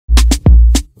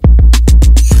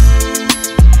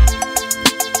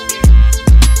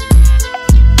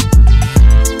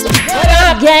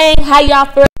How y'all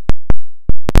feel?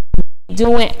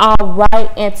 Doing all right,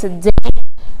 and today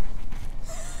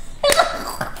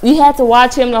you had to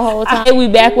watch him the whole time. We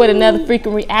back with another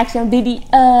freaking reaction video.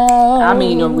 I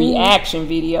mean a reaction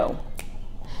video.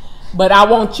 But I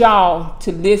want y'all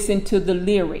to listen to the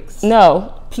lyrics.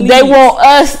 No, please. They want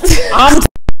us. I'm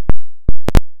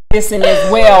listening as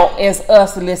well as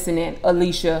us listening,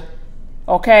 Alicia.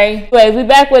 Okay. Anyways, we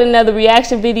back with another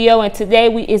reaction video, and today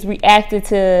we is reacting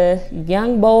to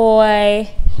Youngboy,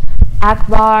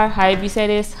 Akbar. How you say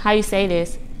this? How you say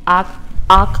this?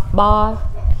 Akbar.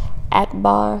 I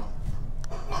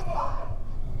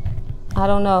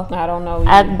don't know. I don't know.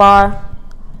 Akbar.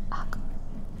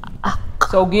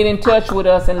 So get in touch with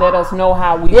us and let us know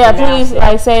how we please it.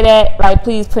 like say that, like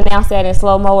please pronounce that in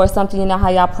slow-mo or something. You know how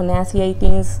y'all pronunciate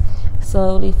things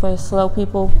slowly for slow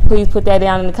people. Please put that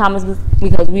down in the comments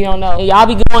because we don't know. And y'all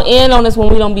be going in on us when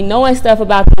we don't be knowing stuff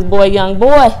about this boy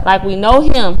Youngboy. Like we know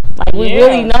him. Like we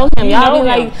really know him. Y'all be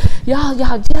like, y'all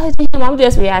judging him. I'm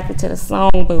just reacting to the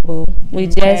song, boo-boo. We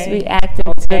just reacted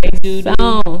to the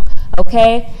song.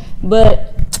 Okay?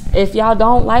 But if y'all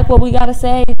don't like what we gotta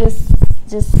say, just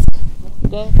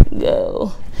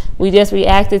go. We just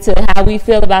reacted to how we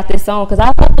feel about this song because I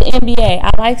love the NBA. I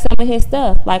like some of his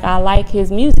stuff. Like I like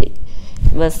his music,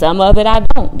 but some of it I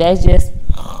don't. That's just.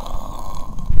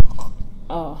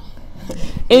 Oh.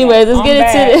 Anyways, let's get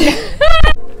into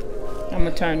it. I'm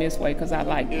gonna turn this way because I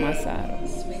like my side.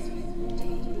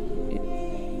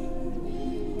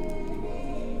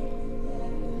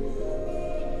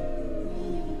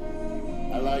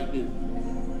 I like this.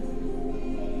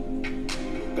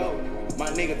 Go. My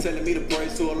nigga telling me to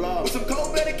praise to Allah. With some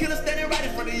cold-blooded killers standing right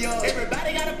in front of y'all.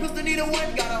 Everybody got a pistol, neither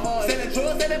one got a heart. Selling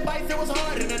drugs, selling fights, it was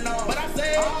harder than all. But I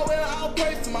said, oh well, all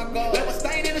praise to my God. Let us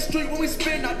stain in the street when we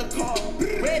spin out the car.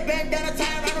 Red bandana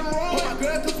tied around the road. My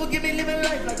girl could forgive me living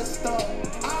life like a star.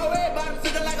 I read about him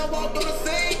sitting like I walked on the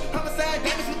scene. Homicide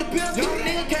damage with the pills. Young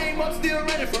nigga came up still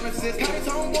running from the system. Got his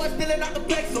homeboy stealing out the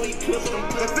place, so he clipped him.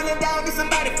 Been feeling down with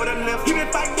somebody for the lift. He been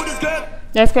fighting with his girl.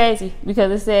 That's crazy because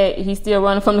it said he's still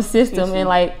running from the system, and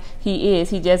like he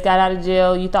just got out of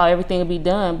jail. You thought everything would be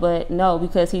done, but no,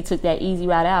 because he took that easy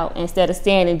route out instead of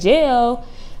staying in jail.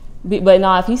 But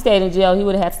no, if he stayed in jail, he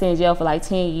would have had to stay in jail for like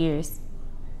 10 years.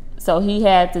 So he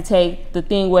had to take the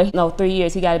thing where 3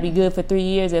 years. He got to be good for 3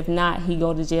 years. If not, he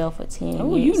go to jail for 10 years.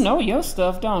 Oh, you know your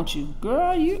stuff, don't you,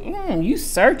 girl? You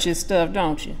search your stuff,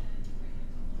 don't you?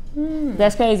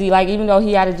 That's crazy. Like even though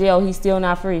he out of jail, he's still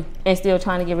not free and still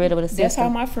trying to get rid of the system. That's how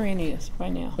my friend is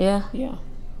right now. Yeah.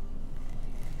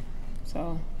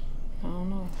 So I don't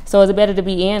know. So is it better to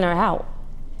be in or out?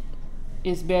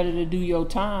 It's better to do your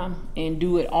time and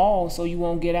do it all so you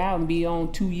won't get out and be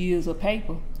on 2 years of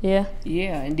paper. Yeah.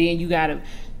 Yeah, and then you gotta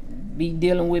be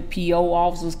dealing with PO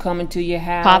officers coming to your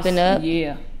house. Popping up.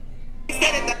 Yeah.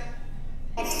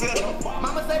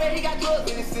 Mama said that he got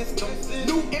drugs in his system.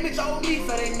 New image on me,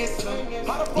 so they miss him.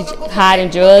 Hiding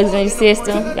drugs in your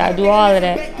system. Gotta do all of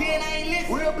that.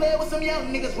 Real player with some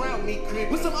young niggas round me, crib.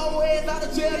 With some old heads out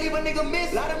of jail, leave a nigga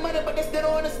miss. Lot of money, but they still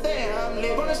don't understand how I'm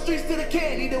living. From the streets to the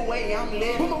can, either way I'm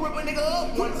living. I'ma rip a nigga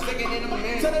up 1 second in a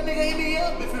minute. Tell a nigga hit me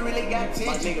up if you really got 10.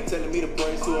 My nigga telling me to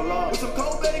praise to Allah. With some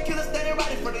cold-blooded killers standing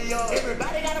right in front of y'all.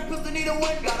 Everybody got a pistol, neither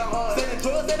one got a heart. Selling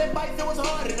drugs, selling fights, it was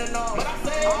harder than all. But I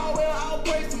say, oh well, all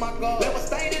praise to my God. Let us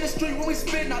stain in the street when we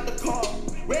spin out the car.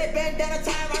 Red bandana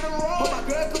tied around the road. But my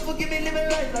girl could forgive me living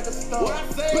life like a star. What I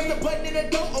say? Press the button and the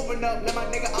door open up. Let my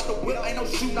nigga out the whip. Ain't no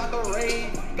shooting out the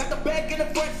rain. Got the back and the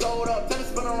front sold up. Tell the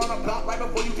spin around the block right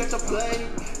before you catch a plane.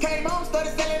 Came home,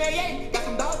 started selling AA. Got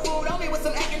some dog food on me with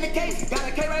some act in the case. Got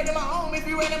a K right in my home if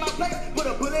he ran in my place. Put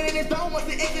a bullet in his dome once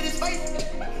it exit his face.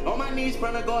 On my knees,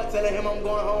 praying to God, telling him I'm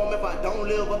going home if I don't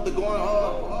live up to going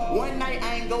hard. One night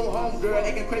I ain't go home, girl,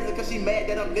 acting crazy cause she mad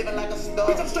that I'm living like a star.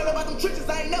 Bitch, I'm straight up out them trenches,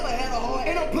 I ain't never had a heart.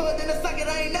 Ain't no blood in the socket,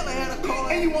 I ain't never had a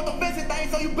car. And you want the fancy thing,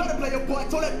 so you better play your part.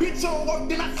 Told that bitch you don't work,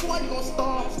 then I swear you gon'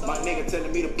 starve. My nigga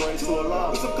telling me to praise to Allah.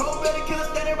 With some cold-blooded killers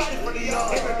standing right in front of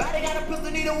y'all. Everybody got a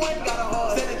pistol, neither one got a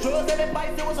heart. Selling drugs, selling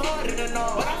fights, it was harder than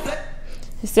all. But I said,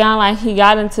 it sound like he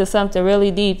got into something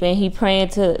really deep, and he praying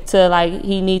to like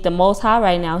he need the Most High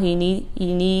right now. He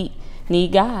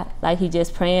need God. Like he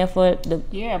just praying for the.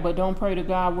 Yeah, but don't pray to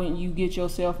God when you get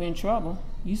yourself in trouble.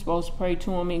 You supposed to pray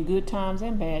to him in good times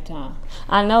and bad times.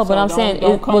 I know, but I'm saying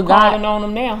don't come calling on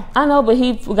him now. I know, but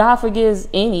God forgives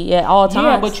any at all times.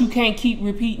 Yeah, but you can't keep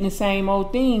repeating the same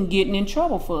old thing, getting in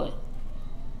trouble for it.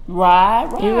 Right.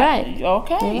 You're right.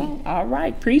 Okay. You're right. All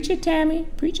right. Preach it, Tammy.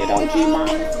 Preach it, OG mom.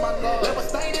 let us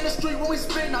stain in the street when we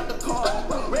spin out the car.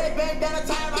 Red bandana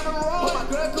tied on the road. My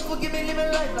girl could forgive me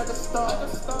living life like a star.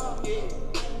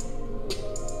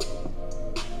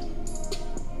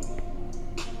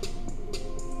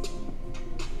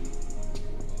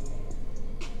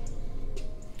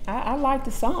 I like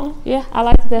the song. Yeah, I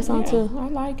liked that song too. I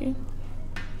like it.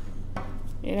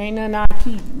 It ain't nothing I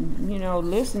keep,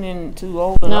 listening to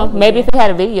over and over Maybe again. if it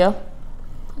had a video,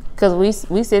 because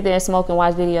we sit there and smoke and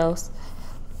watch videos.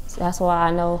 So that's why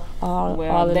I know all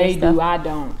of this stuff. I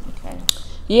don't. Okay.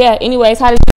 Yeah. Anyways,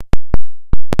 how did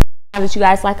you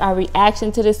guys like our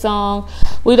reaction to this song?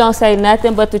 We don't say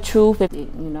nothing but the truth.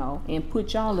 And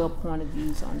put y'all little point of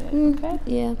views on that. Okay.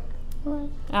 Yeah. All right.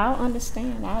 I'll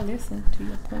understand. I'll listen to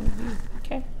your point of view.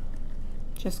 Okay.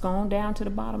 Just go on down to the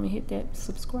bottom and hit that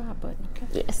subscribe button.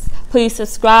 Okay. Yes. Please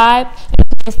subscribe. And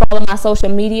please follow my social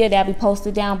media. That'll be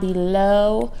posted down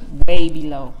below. Way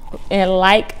below. And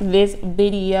like this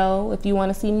video if you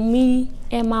want to see me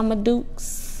and Mama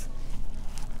Dukes.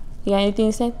 You got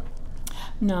anything to say?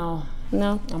 No.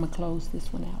 No? I'm going to close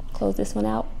this one out. Close this one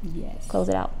out? Yes. Close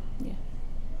it out. Yeah.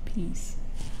 Peace.